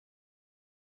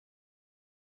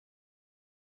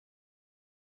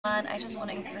I just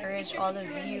want to encourage all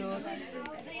of you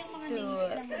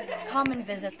to come and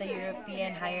visit the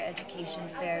European Higher Education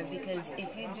Fair, because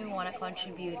if you do want to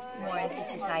contribute more into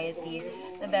society,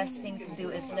 the best thing to do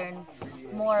is learn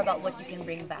more about what you can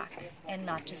bring back and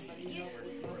not just leave.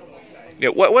 Yeah,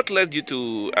 what led you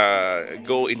to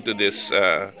go into this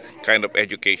kind of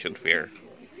education fair?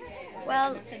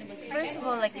 Well, first of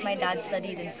all, like my dad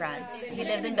studied in France. He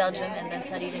lived in Belgium and then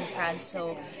studied in France,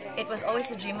 so it was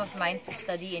always a dream of mine to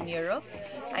study in Europe.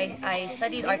 I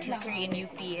studied art history in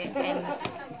UP, and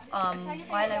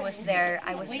while I was there,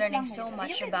 I was learning so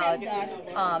much about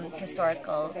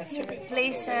historical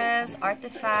places,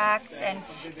 artifacts, and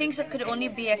things that could only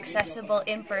be accessible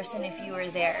in person if you were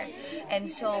there. And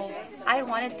so I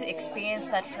wanted to experience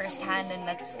that firsthand, and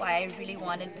that's why I really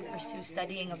wanted to pursue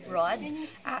studying abroad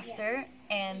after.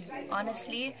 And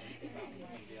honestly,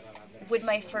 with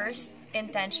my first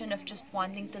intention of just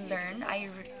wanting to learn,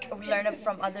 learn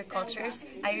from other cultures,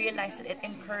 I realized that it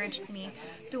encouraged me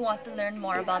to want to learn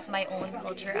more about my own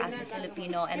culture as a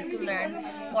Filipino, and to learn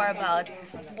more about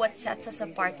what sets us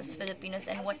apart as Filipinos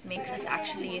and what makes us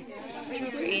actually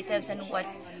true creatives, and what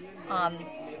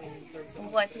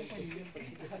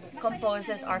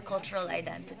composes our cultural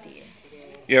identity.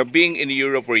 Yeah, being in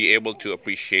Europe, were you able to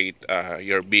appreciate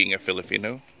your being a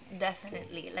Filipino?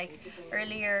 Definitely. Like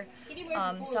earlier,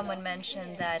 someone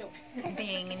mentioned that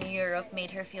being in Europe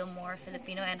made her feel more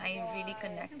Filipino, and I really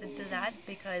connected to that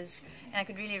because, and I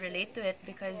could really relate to it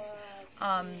because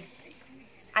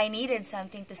I needed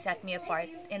something to set me apart.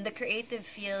 In the creative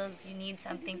field, you need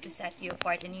something to set you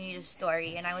apart, and you need a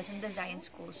story. And I was in design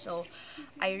school, so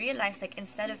I realized, like,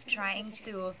 instead of trying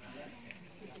to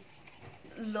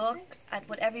look at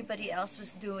what everybody else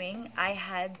was doing, I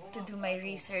had to do my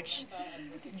research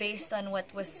based on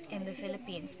what was in the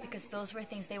Philippines, because those were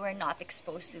things they were not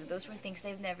exposed to. Those were things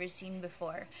they've never seen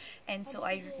before. And so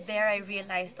I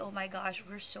realized, oh my gosh,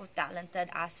 we're so talented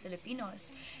as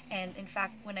Filipinos. And in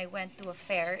fact, when I went to a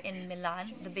fair in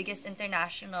Milan, the biggest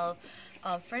international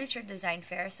furniture design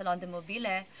fair, Salon de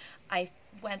Mobile,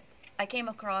 I came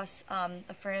across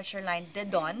a furniture line,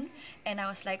 Dedon, and I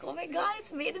was like, oh my god,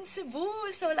 it's made in Cebu.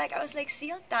 So like, I was like, see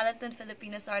how talented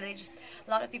Filipinos are. A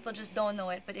lot of people just don't know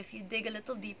it. But if you dig a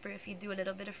little deeper, if you do a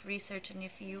little bit of research, and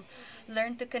if you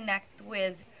learn to connect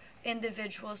with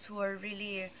individuals who are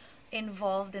really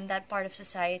involved in that part of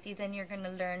society, then you're going to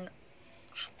learn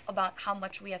about how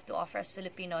much we have to offer as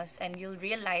Filipinos, and you'll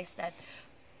realize that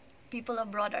people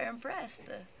abroad are impressed.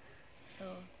 So,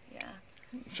 yeah.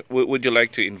 So, would you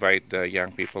like to invite the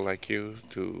young people like you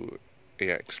to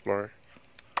explore?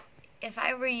 If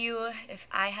I were you, if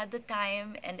I had the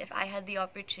time and if I had the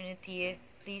opportunity,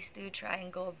 please do try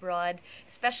and go abroad,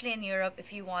 especially in Europe,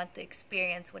 if you want to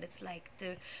experience what it's like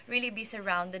to really be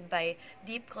surrounded by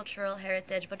deep cultural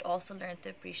heritage, but also learn to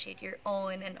appreciate your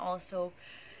own, and also,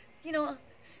 you know,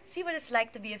 see what it's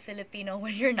like to be a Filipino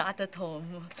when you're not at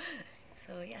home.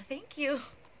 So yeah, thank you.